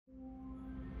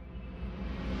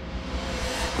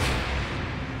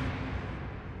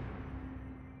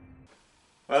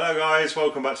Hello guys,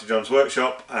 welcome back to John's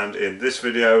Workshop, and in this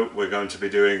video we're going to be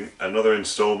doing another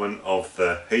instalment of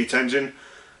the heat engine.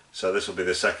 So this will be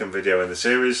the second video in the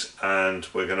series and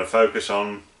we're going to focus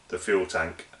on the fuel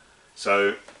tank.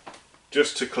 So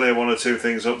just to clear one or two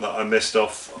things up that I missed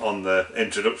off on the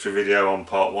introductory video on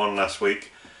part 1 last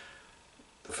week.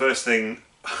 The first thing,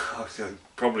 I'm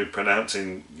probably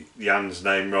pronouncing Jan's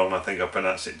name wrong. I think I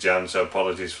pronounced it Jan, so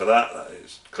apologies for that.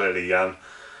 It's clearly Jan.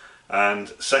 And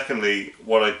secondly,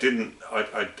 what I didn't,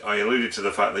 I alluded to the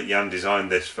fact that Jan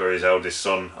designed this for his eldest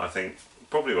son, I think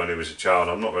probably when he was a child.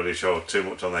 I'm not really sure too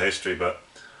much on the history, but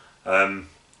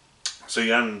so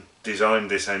Jan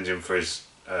designed this engine for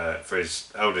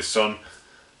his eldest son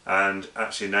and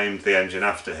actually named the engine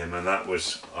after him, and that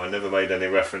was, I never made any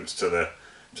reference to the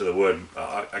word.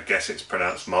 I guess it's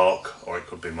pronounced Marc, or it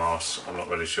could be Mars. I'm not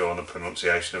really sure on the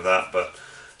pronunciation of that, but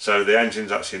so the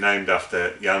engine's actually named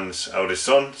after Jan's eldest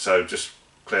son, so just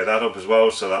clear that up as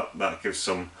well, so that gives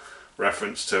some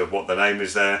reference to what the name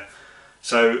is there.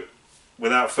 So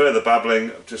without further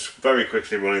babbling, just very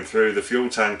quickly running through, the fuel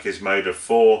tank is made of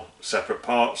 4 separate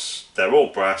parts. They're all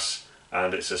brass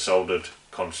and it's a soldered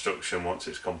construction once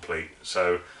it's complete.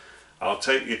 So I'll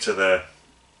take you to the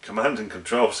command and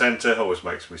control center, always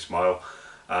makes me smile,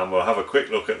 and we'll have a quick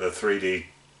look at the 3D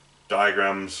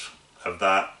diagrams of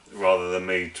that rather than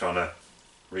me trying to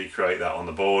recreate that on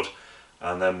the board,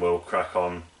 and then we'll crack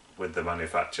on with the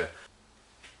manufacture.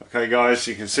 Okay guys,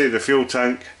 you can see the fuel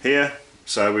tank here.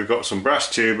 So we've got some brass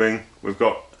tubing, we've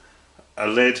got a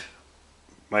lid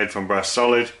made from brass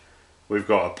solid, we've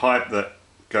got a pipe that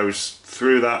goes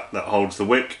through that holds the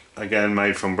wick, again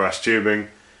made from brass tubing,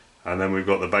 and then we've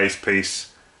got the base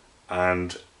piece,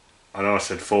 and I know I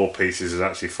said 4 pieces, there's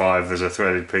actually 5. There's a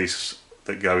threaded piece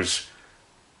that goes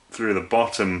through the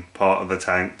bottom part of the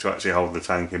tank to actually hold the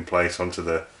tank in place onto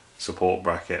the support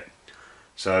bracket.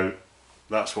 So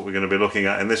that's what we're going to be looking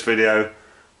at in this video.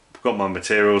 I've got my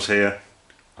materials here.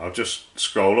 I'll just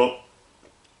scroll up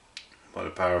by the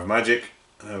power of magic.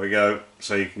 There we go.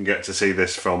 So you can get to see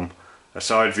this from a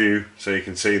side view. So you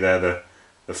can see there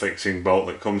the fixing bolt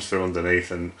that comes through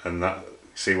underneath, and that,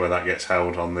 see where that gets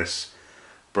held on this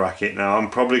bracket. Now I'm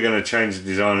probably going to change the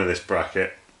design of this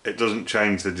bracket. It doesn't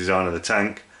change the design of the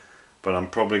tank, but I'm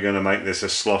probably going to make this a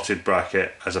slotted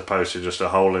bracket as opposed to just a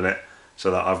hole in it,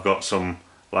 so that I've got some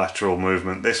lateral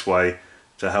movement this way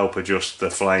to help adjust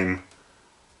the flame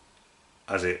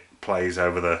as it plays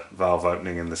over the valve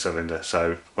opening in the cylinder.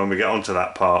 So when we get onto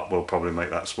that part, we'll probably make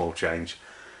that small change.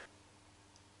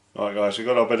 Right guys, we've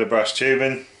got our bit of brass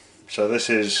tubing. So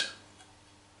this is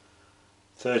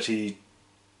 32mm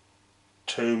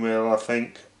I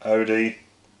think, OD,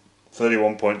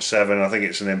 31.7, I think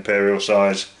it's an imperial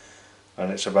size, and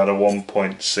it's about a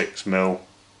 1.6mm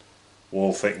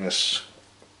wall thickness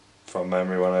from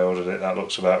memory when I ordered it. That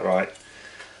looks about right.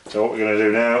 So what we're going to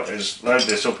do now is load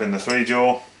this up in the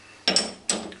 3-jaw.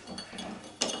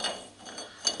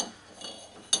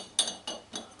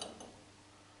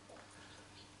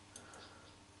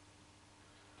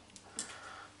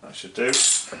 That should do.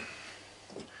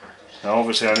 Now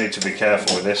obviously I need to be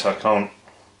careful with this. I can't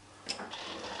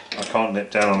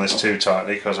nip down on this too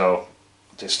tightly because I'll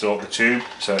distort the tube,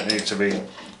 so it needs to be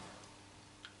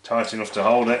tight enough to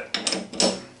hold it,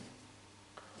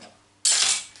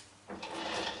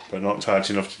 but not tight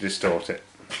enough to distort it.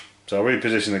 So I'll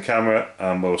reposition the camera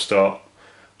and we'll start.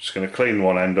 Just going to clean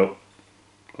one end up,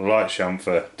 light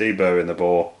chamfer, deburring the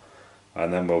bore,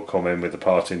 and then we'll come in with the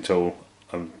parting tool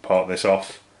and part this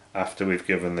off after we've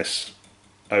given this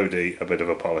OD a bit of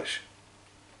a polish.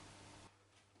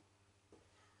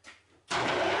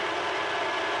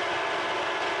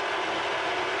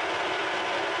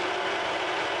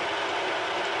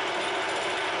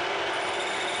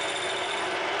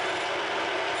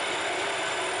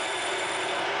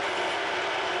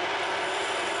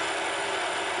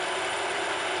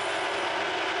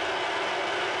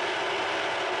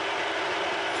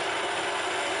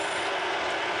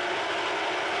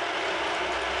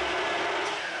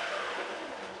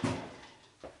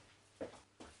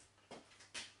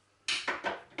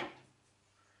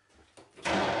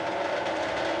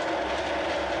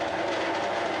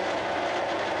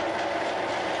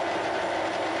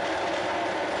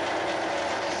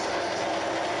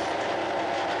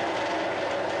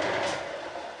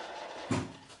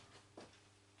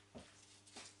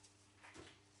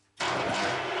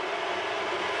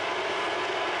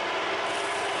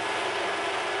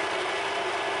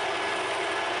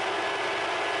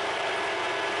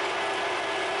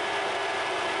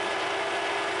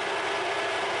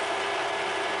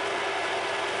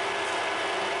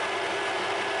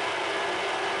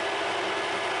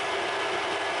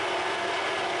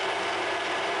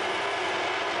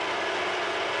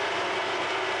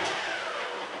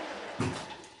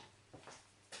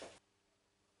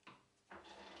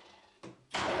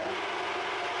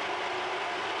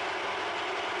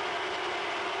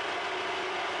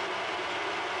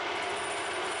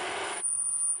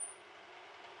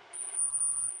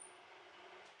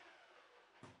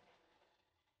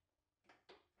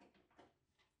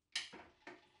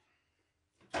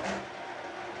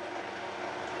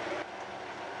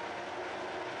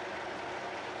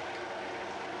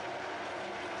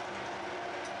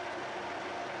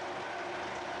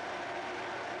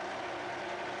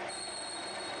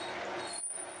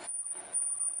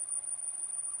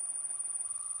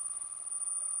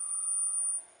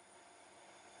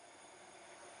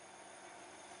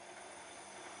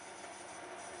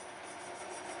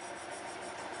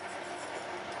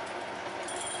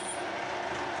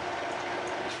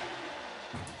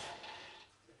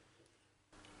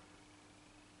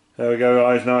 There we go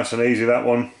guys, nice and easy that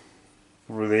one.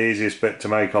 Probably the easiest bit to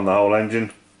make on the whole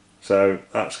engine. So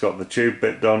that's got the tube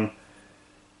bit done.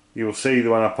 You'll see that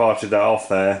when I parted that off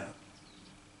there,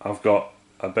 I've got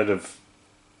a bit of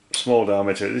small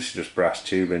diameter. This is just brass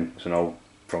tubing. It's an old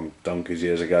from donkeys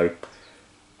years ago.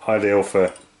 Ideal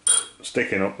for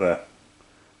sticking up the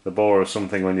bore or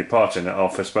something when you're parting it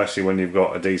off, especially when you've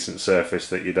got a decent surface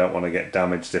that you don't want to get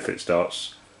damaged if it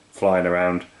starts flying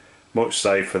around. Much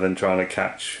safer than trying to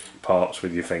catch parts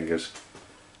with your fingers.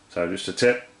 So just a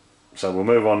tip. So we'll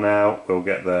move on now. We'll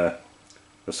get the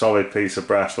solid piece of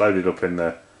brass loaded up in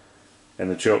the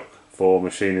chuck for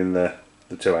machining the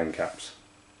two end caps.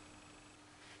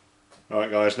 Right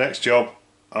guys, next job,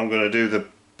 I'm going to do the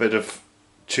bit of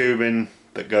tubing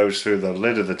that goes through the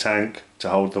lid of the tank to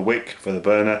hold the wick for the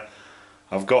burner.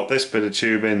 I've got this bit of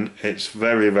tubing. It's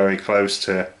very close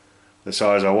to the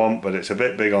size I want, but it's a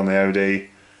bit big on the OD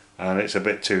and it's a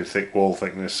bit too thick wall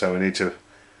thickness, so we need to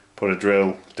put a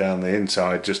drill down the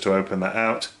inside just to open that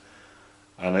out,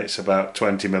 and it's about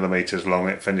 20mm long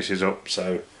it finishes up,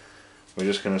 so we're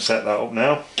just going to set that up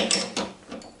now.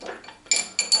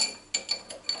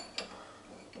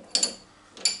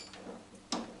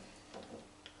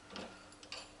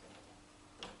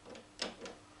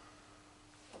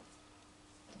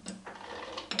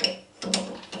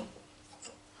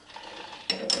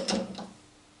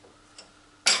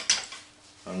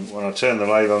 And when I turn the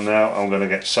lathe on now, I'm going to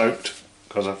get soaked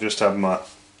because I've just had my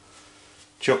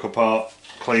chuck apart,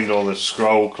 cleaned all the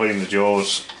scroll, cleaned the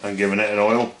jaws and given it an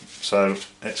oil, so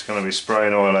it's going to be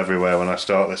spraying oil everywhere when I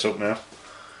start this up now.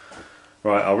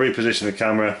 Right, I'll reposition the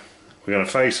camera. We're going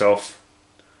to face off,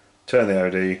 turn the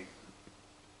OD,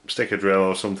 stick a drill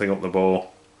or something up the bore,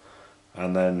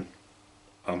 and then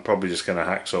I'm probably just going to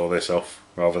hacksaw this off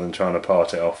rather than trying to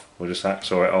part it off. We'll just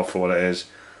hacksaw it off for what it is,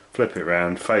 flip it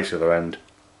round, face other end,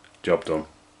 job done.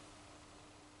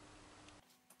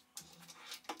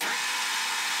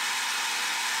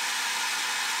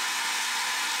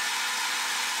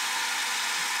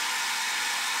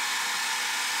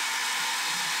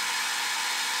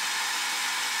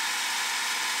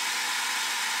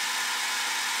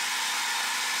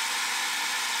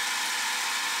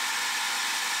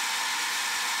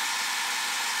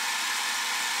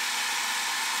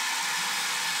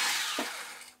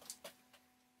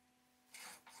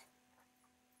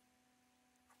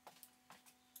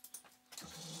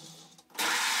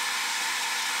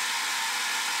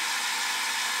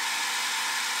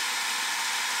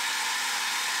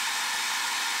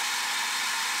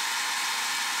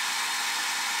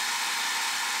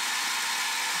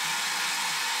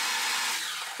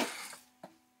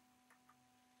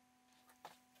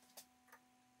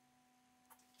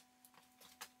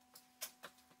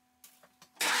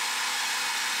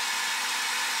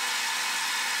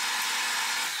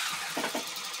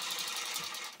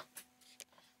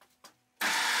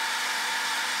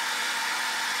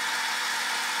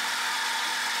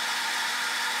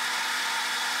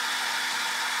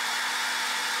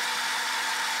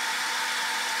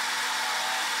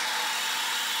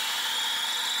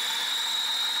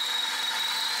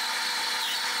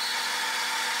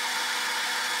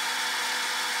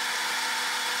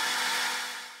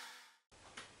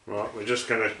 Right, we're just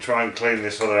going to try and clean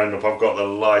this other end up. I've got the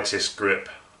lightest grip,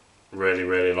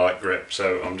 really light grip,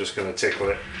 so I'm just going to tickle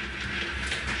it.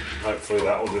 Hopefully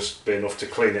that will just be enough to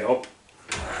clean it up.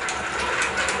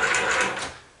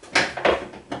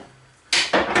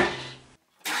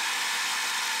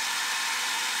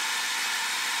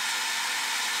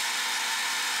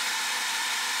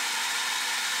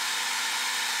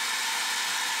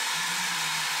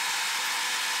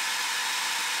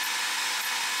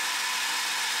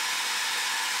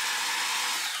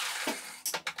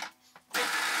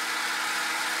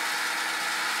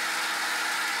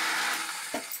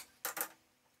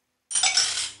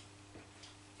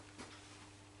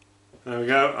 There we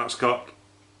go, that's got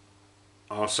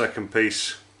our second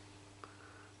piece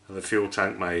of the fuel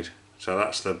tank made. So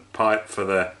that's the pipe for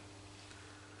the,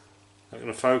 is that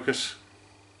going to focus?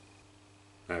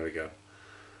 There we go.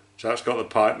 So that's got the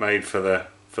pipe made for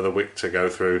the wick to go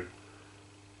through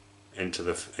into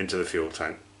the fuel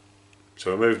tank.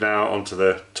 So we'll move now onto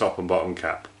the top and bottom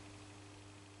cap.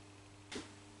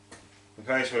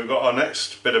 Okay, so we've got our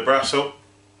next bit of brass up.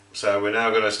 So we're now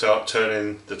going to start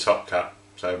turning the top cap.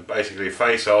 So basically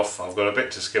face off, I've got a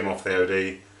bit to skim off the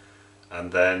OD,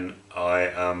 and then I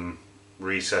am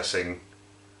recessing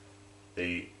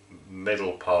the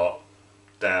middle part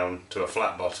down to a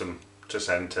flat bottom to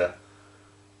centre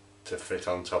to fit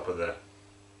on top of the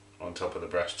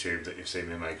brass tube that you've seen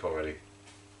me make already.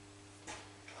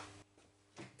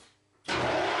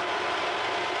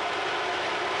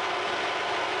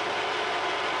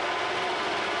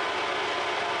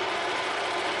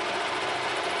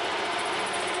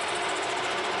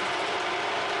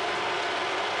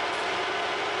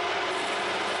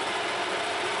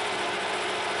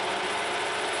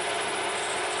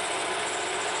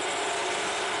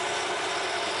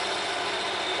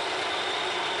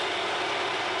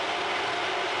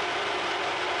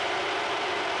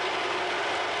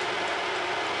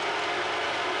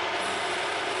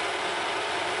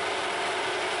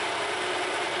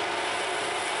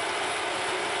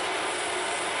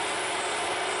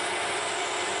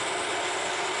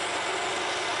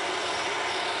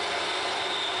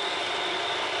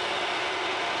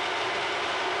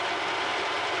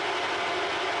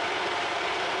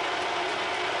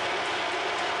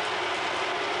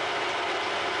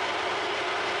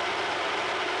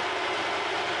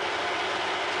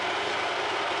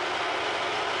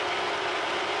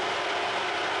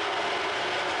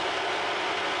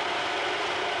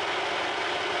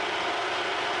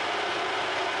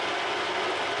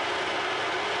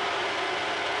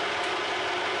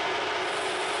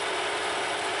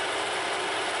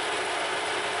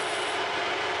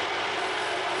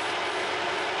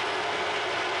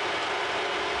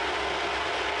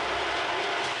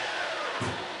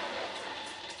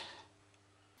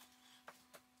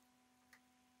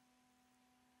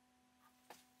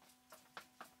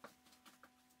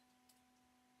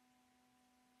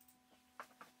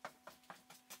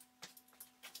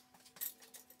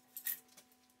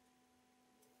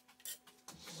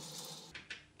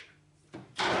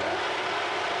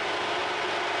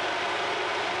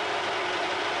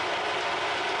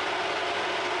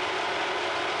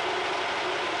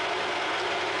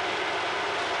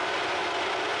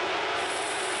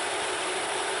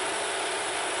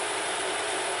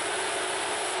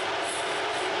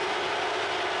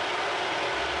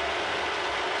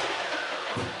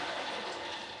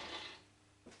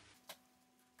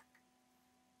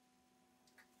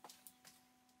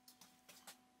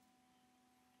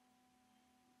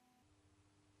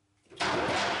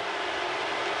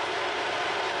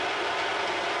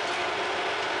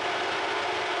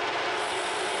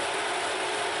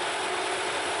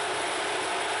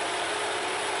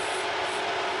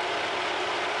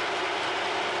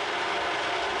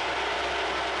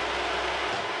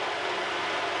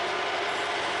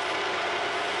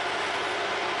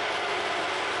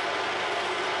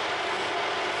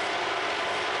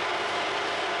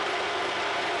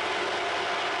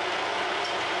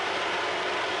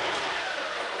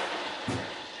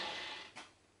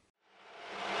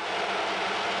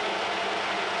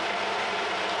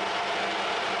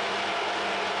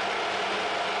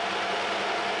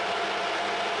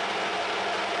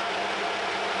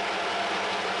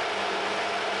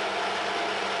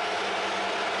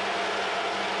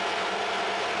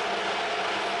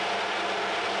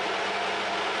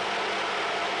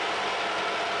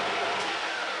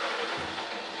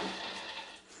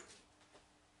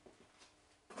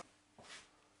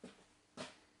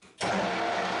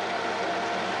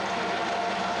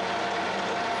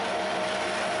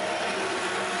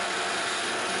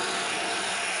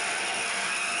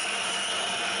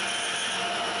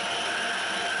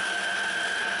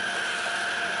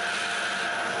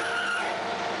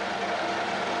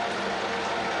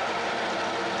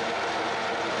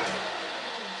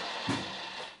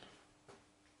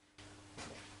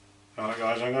 Alright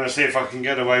guys, I'm going to see if I can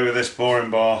get away with this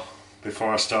boring bar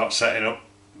before I start setting up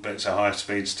bits of high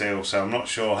speed steel. So I'm not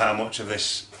sure how much of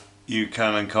this you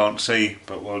can and can't see,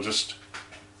 but we'll just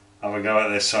have a go at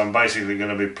this. So I'm basically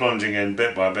going to be plunging in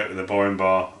bit by bit with the boring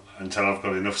bar until I've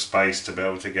got enough space to be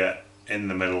able to get in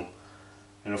the middle,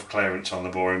 enough clearance on the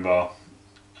boring bar,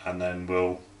 and then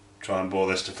we'll try and bore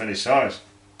this to finished size.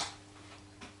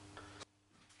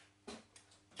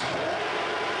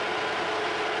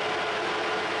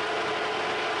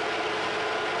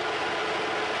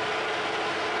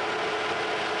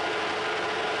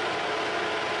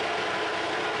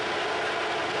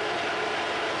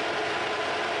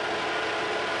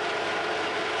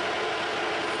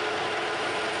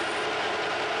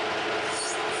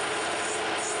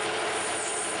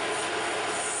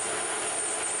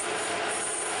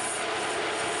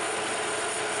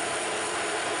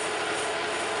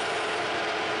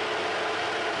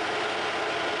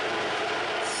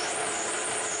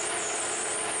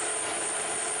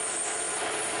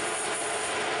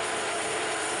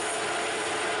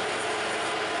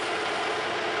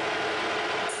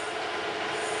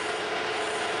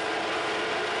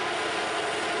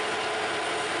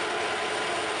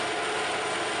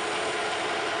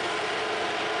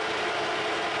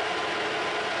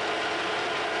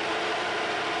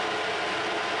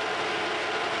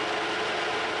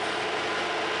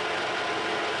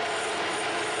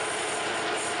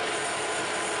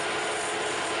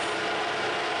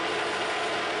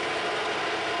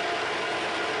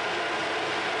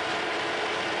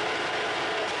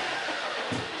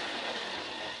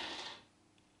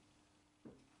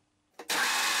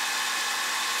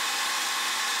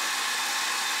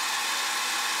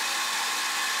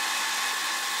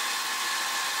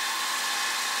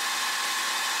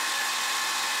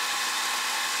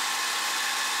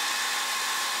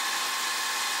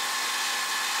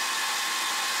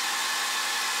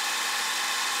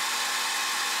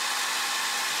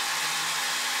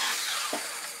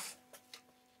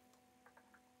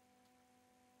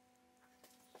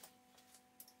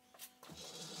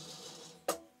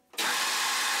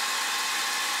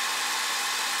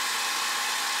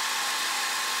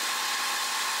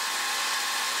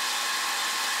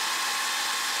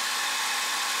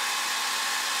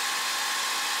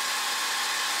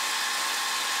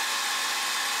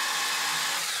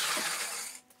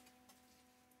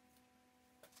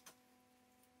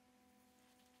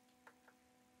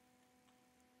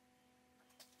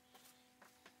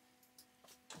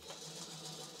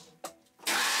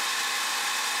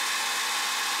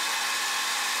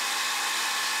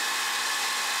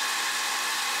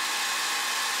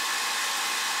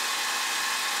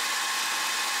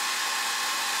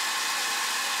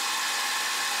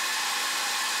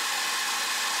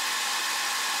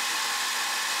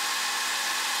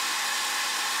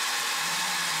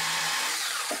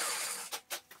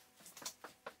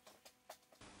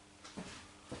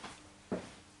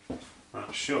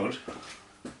 That should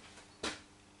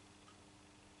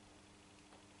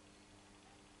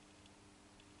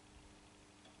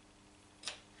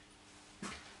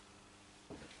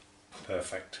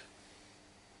perfect.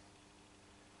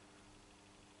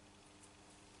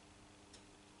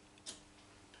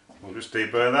 We'll just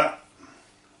deburr that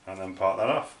and then part that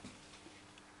off.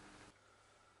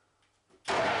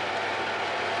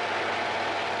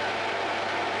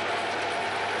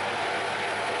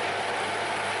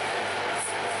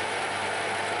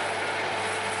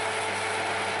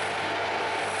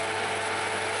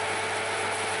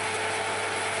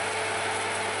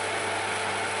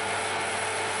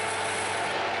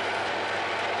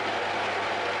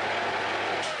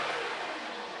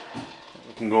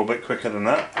 We can go a bit quicker than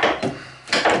that.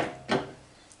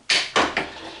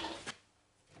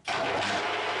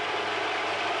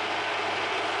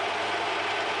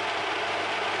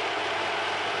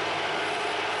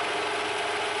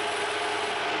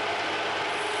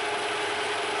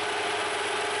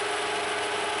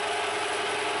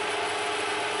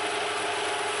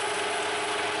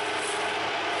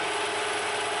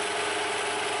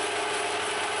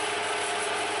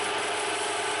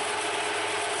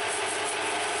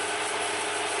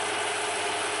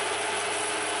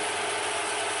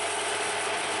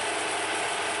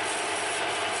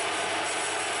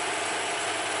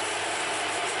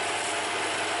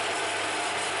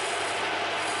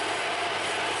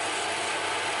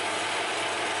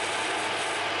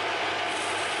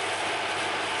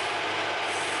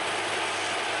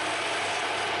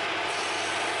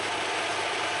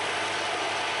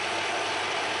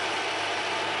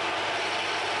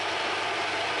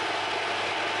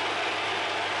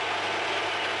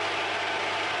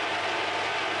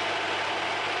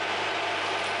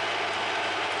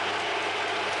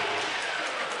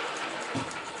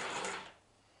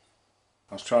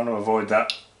 I was trying to avoid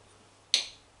that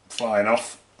flying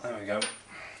off. There we go.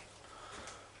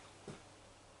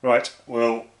 Right,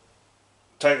 we'll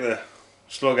take the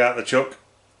slug out of the chuck,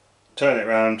 turn it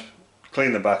round,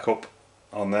 clean the back up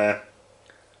on there,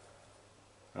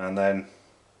 and then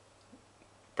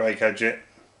brake edge it.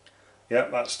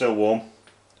 Yep, that's still warm.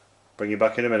 Bring you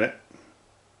back in a minute.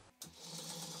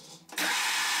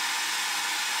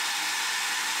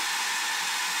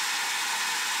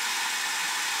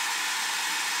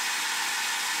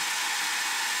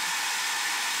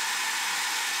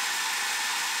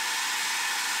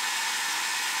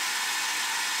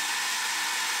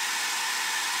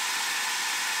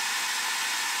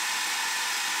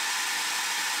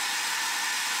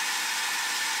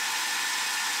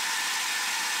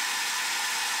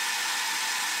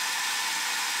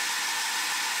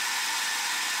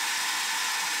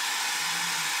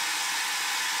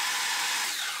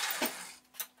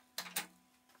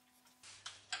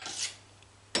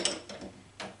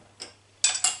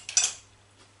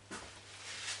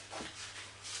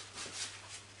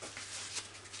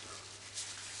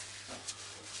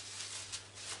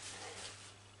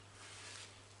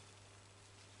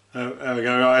 There we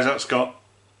go guys, that's got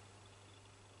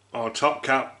our top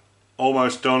cap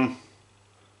almost done.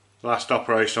 Last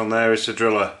operation on there is to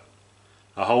drill a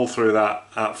hole through that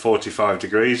at 45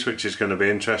 degrees, which is going to be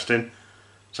interesting.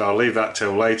 So I'll leave that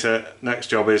till later. Next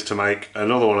job is to make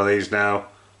another one of these now,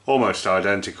 almost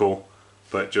identical,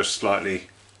 but just slightly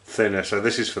thinner. So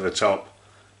this is for the top,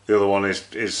 the other one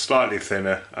is slightly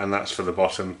thinner, and that's for the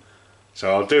bottom.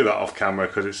 So I'll do that off camera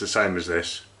because it's the same as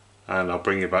this, and I'll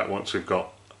bring you back once we've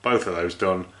got both of those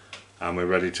done and we're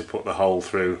ready to put the hole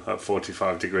through at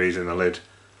 45 degrees in the lid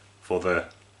for the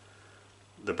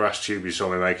brass tube you saw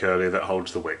me make earlier that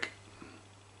holds the wick.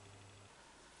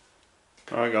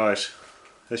 Alright guys,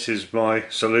 this is my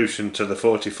solution to the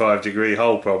 45 degree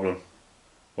hole problem.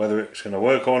 Whether it's going to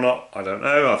work or not, I don't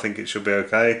know. I think it should be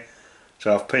okay.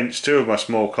 So I've pinched two of my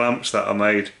small clamps that I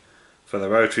made for the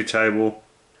rotary table.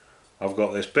 I've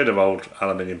got this bit of old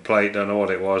aluminium plate, don't know what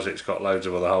it was, it's got loads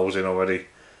of other holes in already.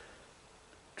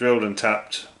 Drilled and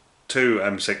tapped two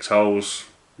M6 holes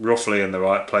roughly in the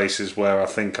right places where I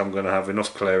think I'm going to have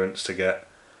enough clearance to get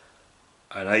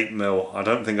an 8mm. I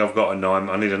don't think I've got a 9,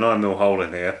 I need a 9mm hole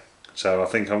in here, so I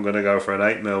think I'm going to go for an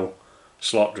 8mm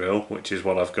slot drill, which is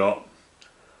what I've got.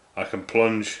 I can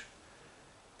plunge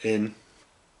in,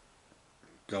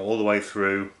 go all the way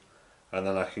through, and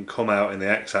then I can come out in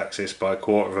the x-axis by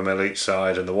 1/4 mm each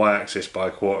side and the y-axis by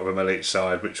 1/4 mm each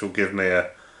side, which will give me a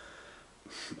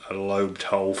lobed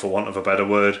hole, for want of a better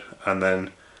word, and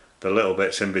then the little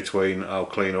bits in between I'll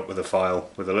clean up with a file,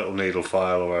 with a little needle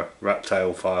file or a rat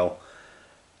tail file,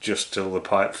 just till the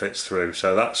pipe fits through.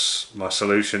 So that's my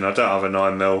solution. I don't have a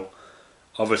 9mm,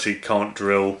 obviously can't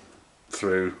drill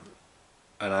through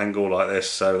an angle like this,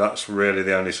 so that's really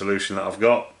the only solution that I've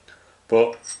got.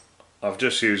 But I've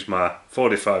just used my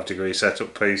 45 degree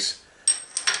setup piece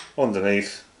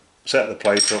underneath, set the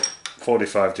plate up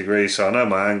 45 degrees so I know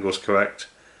my angle's correct.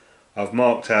 I've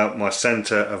marked out my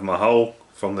centre of my hole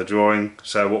from the drawing,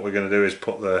 so what we're going to do is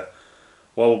put the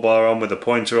wobble bar on with the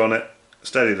pointer on it,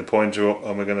 steady the pointer up,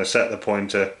 and we're going to set the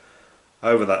pointer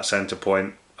over that centre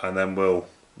point, and then we'll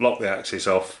lock the axis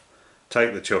off,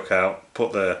 take the chuck out,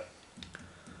 put the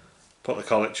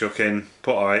collet chuck in,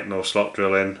 put our 8mm slot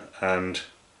drill in, and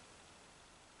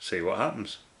see what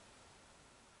happens.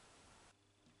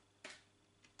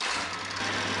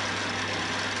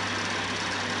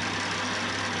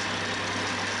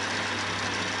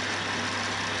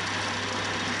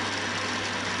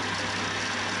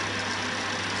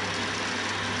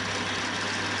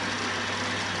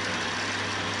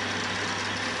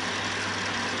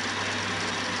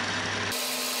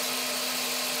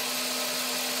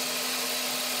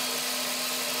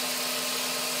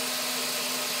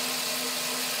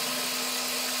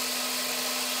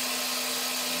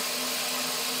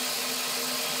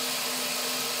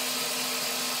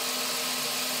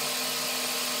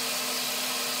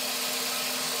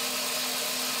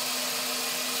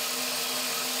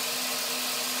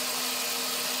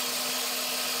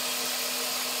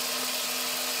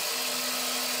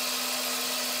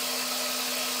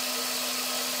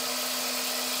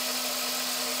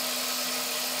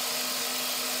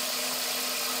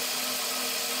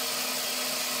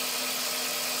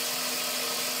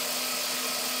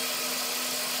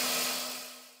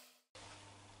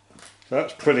 So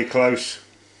that's pretty close.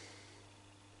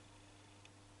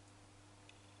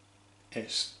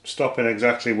 It's stopping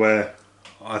exactly where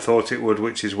I thought it would,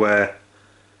 which is where,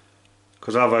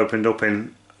 because I've opened up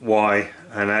in Y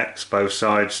and X both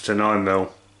sides to 9mm,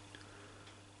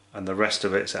 and the rest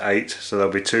of it's at 8, so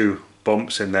there'll be 2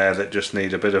 bumps in there that just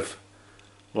need a bit of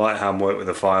light hand work with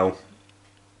the file.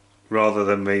 Rather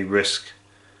than me risk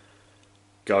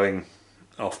going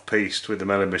off piste with the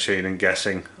milling machine and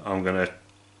guessing, I'm going to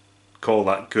call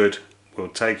that good. We'll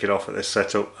take it off at this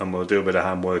setup and we'll do a bit of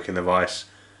hand work in the vise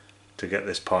to get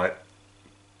this pipe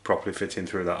properly fitting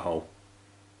through that hole.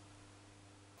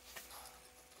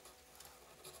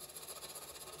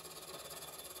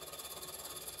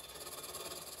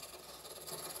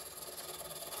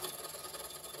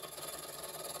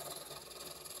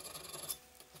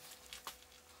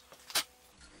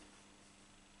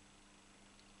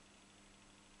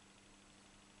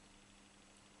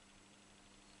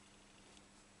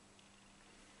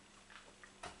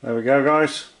 There we go,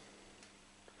 guys.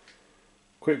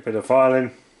 Quick bit of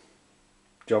filing,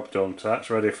 job done. So that's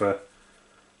ready for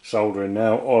soldering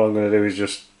now. All I'm going to do is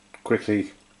just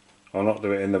quickly, I'll not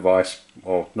do it in the vise,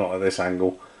 or not at this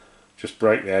angle, just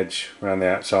break the edge around the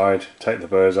outside, take the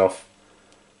burrs off,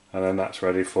 and then that's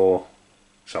ready for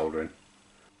soldering.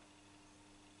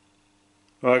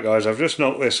 Right guys, I've just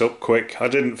knocked this up quick. I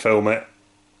didn't film it.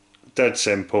 Dead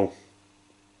simple.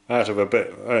 Out of a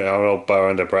bit, an old bar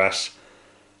and a brass.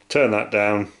 Turn that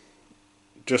down,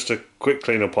 just a quick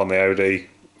clean up on the OD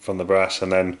from the brass, and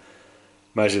then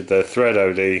measured the thread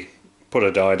OD, put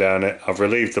a die down it. I've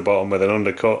relieved the bottom with an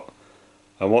undercut,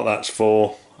 and what that's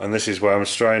for, and this is where I'm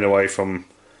straying away from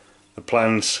the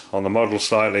plans on the model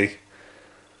slightly,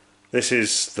 this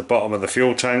is the bottom of the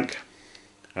fuel tank,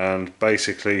 and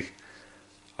basically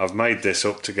I've made this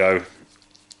up to go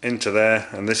into there,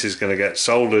 and this is going to get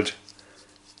soldered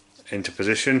into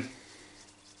position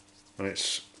when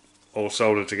it's all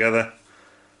soldered together,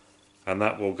 and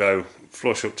that will go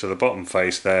flush up to the bottom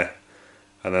face there,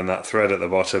 and then that thread at the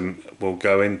bottom will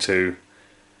go into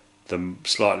the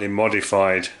slightly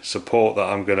modified support that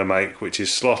I'm going to make, which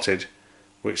is slotted,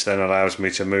 which then allows me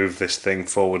to move this thing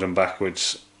forward and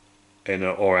backwards in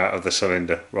or out of the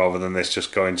cylinder, rather than this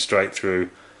just going straight through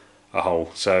a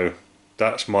hole. So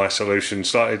that's my solution,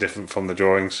 slightly different from the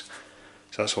drawings.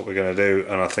 So that's what we're going to do,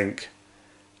 and I think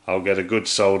I'll get a good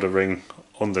solder ring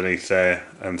underneath there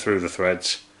and through the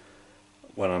threads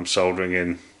when I'm soldering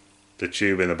in the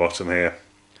tube in the bottom here,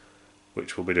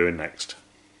 which we'll be doing next.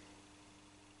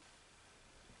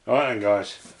 Alright then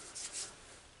guys,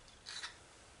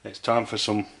 it's time for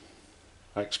some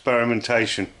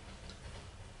experimentation.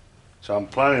 So I'm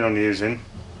planning on using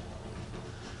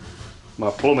my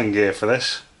plumbing gear for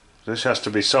this. This has to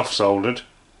be soft soldered.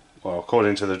 Well,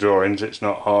 according to the drawings it's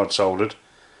not hard soldered.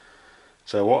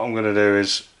 So what I'm going to do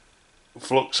is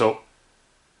flux up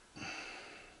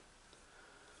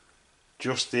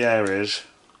just the areas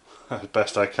as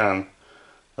best I can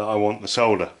that I want the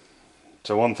solder.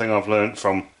 So one thing I've learnt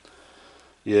from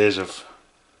years of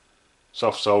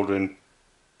soft soldering,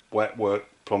 wet work,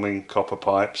 plumbing, copper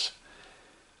pipes,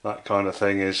 that kind of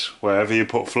thing, is wherever you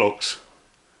put flux,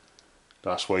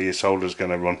 that's where your solder's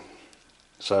going to run.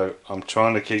 So I'm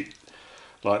trying to keep,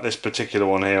 like this particular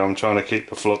one here, I'm trying to keep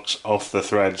the flux off the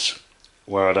threads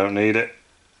where I don't need it.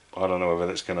 I don't know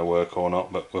whether it's going to work or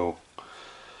not, but we'll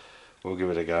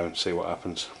give it a go and see what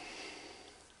happens.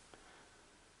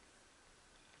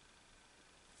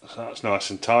 So that's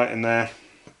nice and tight in there.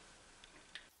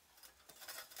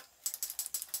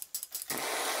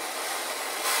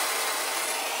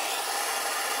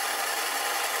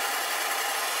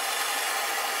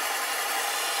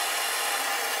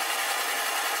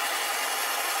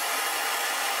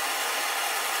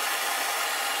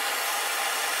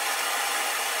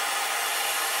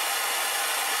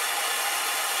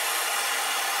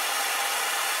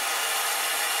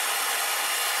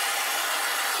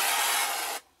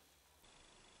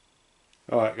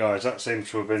 Alright guys, that seems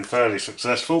to have been fairly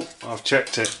successful. I've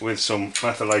checked it with some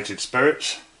methylated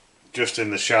spirits just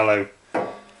in the shallow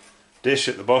dish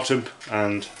at the bottom,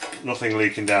 and nothing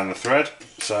leaking down the thread.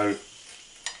 So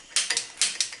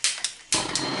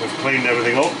we've cleaned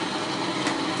everything up,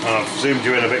 and I've zoomed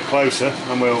you in a bit closer,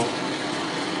 and we'll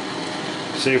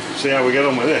see how we get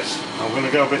on with this. I'm going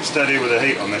to go a bit steady with the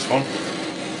heat on this one,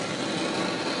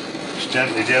 just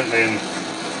gently and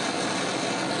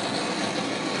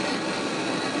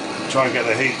try and get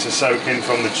the heat to soak in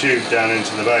from the tube down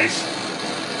into the base,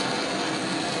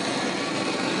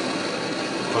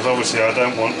 because obviously I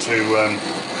don't want to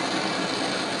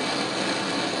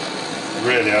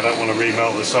really, I don't want to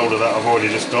remelt the solder that I've already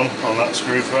just done on that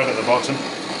screw thread at the bottom.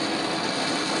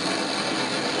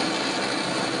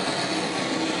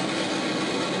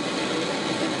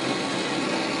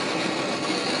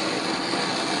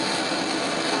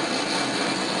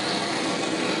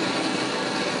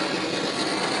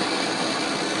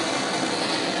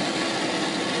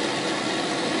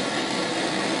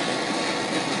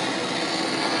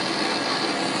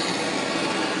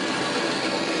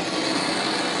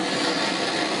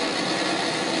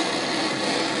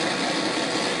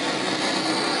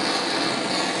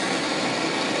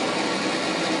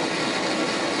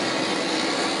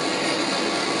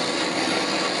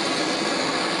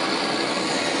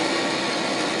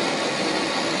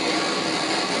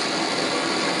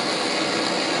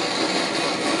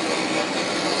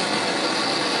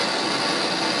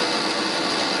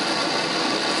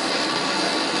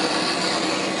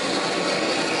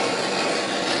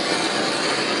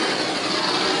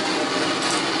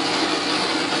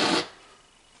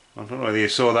 don't know whether you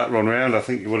saw that run round, I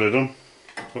think you would have done.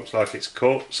 Looks like it's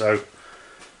cut, so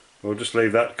we'll just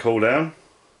leave that to cool down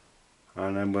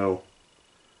and then we'll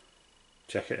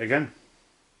check it again.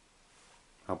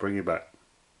 I'll bring you back.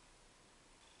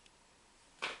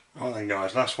 Right then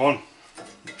guys, last one.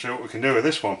 Let's see what we can do with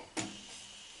this one.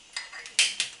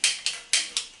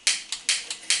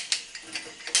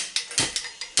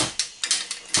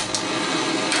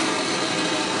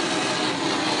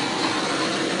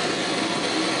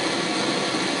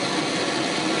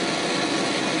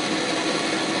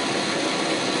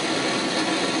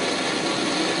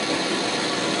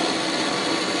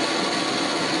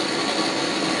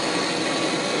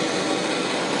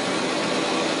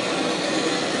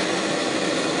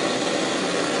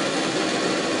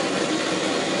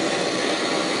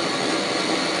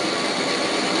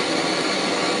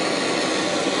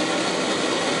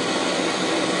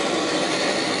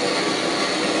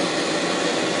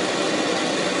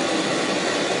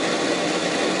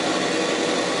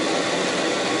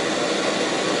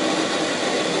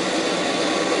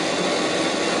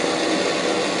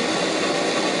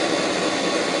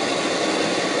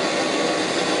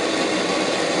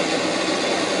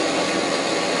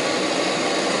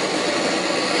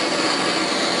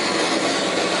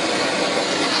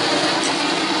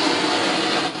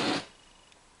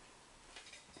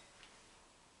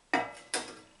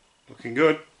 Looking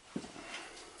good.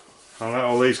 I'll let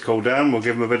all these cool down, we'll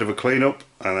give them a bit of a clean up,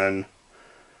 and then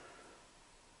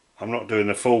I'm not doing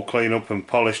the full clean up and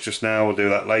polish just now, we'll do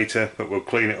that later, but we'll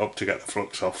clean it up to get the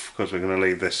flux off because we're going to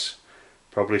leave this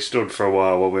probably stood for a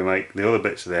while we make the other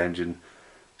bits of the engine.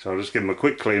 So I'll just give them a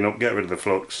quick clean up, get rid of the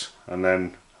flux, and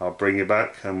then I'll bring you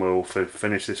back and we'll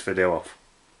finish this video off.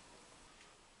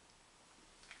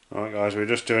 Alright guys, we're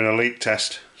just doing a leak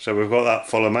test, so we've got that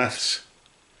full of maths.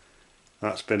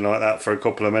 That's been like that for a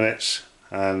couple of minutes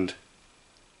and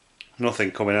nothing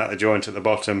coming out the joint at the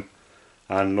bottom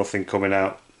and nothing coming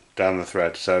out down the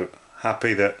thread. So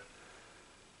happy that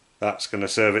that's going to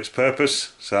serve its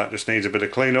purpose. So that just needs a bit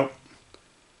of clean up.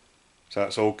 So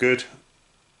that's all good.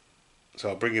 So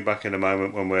I'll bring you back in a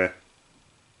moment when we're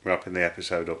wrapping the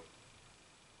episode up.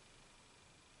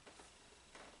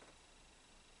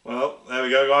 Well, there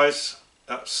we go guys.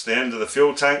 That's the end of the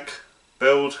fuel tank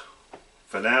build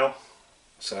for now.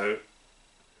 So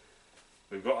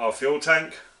we've got our fuel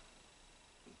tank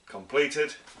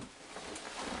completed.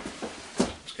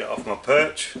 Let's get off my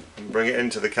perch and bring it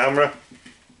into the camera.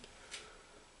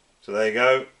 So there you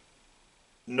go.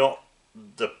 Not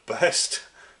the best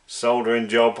soldering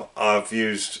job. I've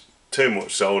used too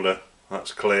much solder,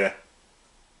 that's clear.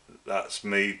 That's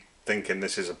me thinking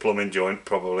this is a plumbing joint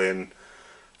probably and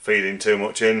feeding too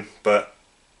much in, but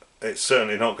it's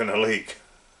certainly not going to leak.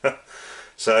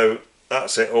 So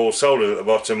that's it, all soldered at the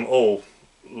bottom, all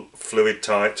fluid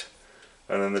tight,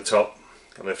 and then the top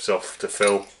lifts off to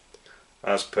fill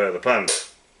as per the plan.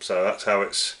 So that's how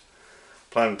it's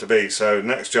planned to be. So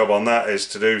next job on that is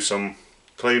to do some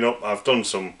cleanup. I've done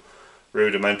some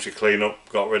rudimentary cleanup,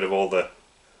 got rid of all the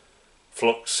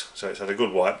flux, so it's had a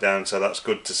good wipe down, so that's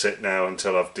good to sit now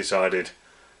until I've decided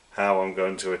how I'm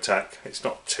going to attack. It's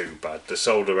not too bad. The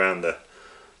solder around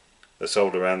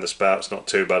the spout's not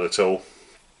too bad at all.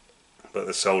 But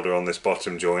the solder on this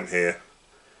bottom joint here,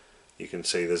 you can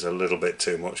see there's a little bit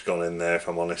too much gone in there if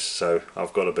I'm honest, so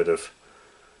I've got a bit of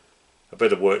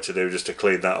work to do just to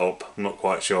clean that up. I'm not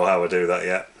quite sure how I do that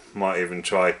yet. Might even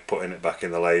try putting it back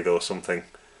in the lathe or something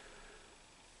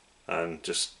and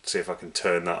just see if I can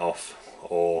turn that off,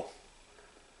 or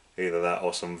either that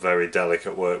or some very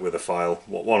delicate work with a file,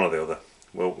 one or the other.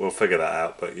 We'll figure that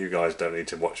out, but you guys don't need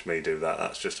to watch me do that.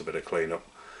 That's just a bit of cleanup.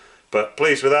 But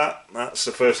pleased with that. That's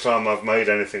the first time I've made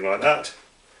anything like that.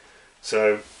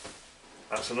 So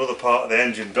that's another part of the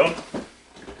engine done,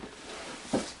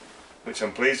 which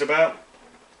I'm pleased about.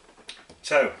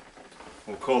 So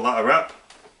we'll call that a wrap.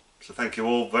 So thank you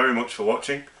all very much for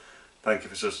watching. Thank you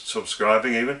for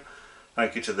subscribing even.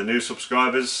 Thank you to the new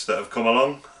subscribers that have come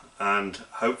along, and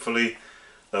hopefully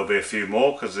there'll be a few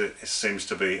more because it seems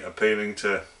to be appealing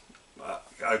to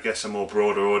I guess a more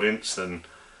broader audience than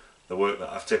the work that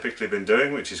I've typically been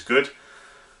doing, which is good.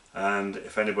 And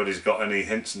if anybody's got any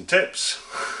hints and tips,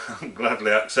 I'm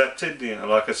gladly accepted. You know,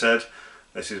 like I said,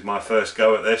 this is my first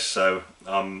go at this, so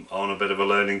I'm on a bit of a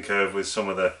learning curve with some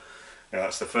of the,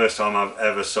 that's the first time I've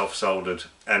ever soft soldered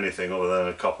anything other than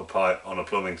a copper pipe on a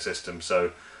plumbing system,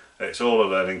 so it's all a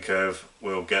learning curve.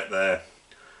 We'll get there.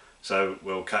 So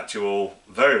we'll catch you all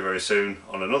very, very soon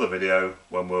on another video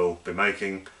when we'll be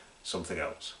making something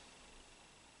else.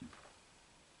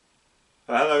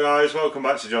 Hello guys, welcome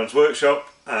back to John's Workshop,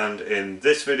 and in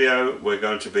this video we're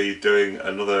going to be doing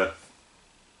another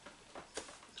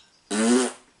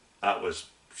That was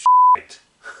shit.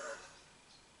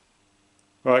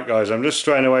 Right guys, I'm just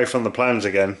straying away from the plans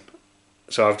again.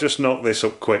 So I've just knocked this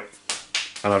up quick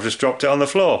and I've just dropped it on the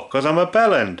floor because I'm a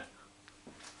bellend.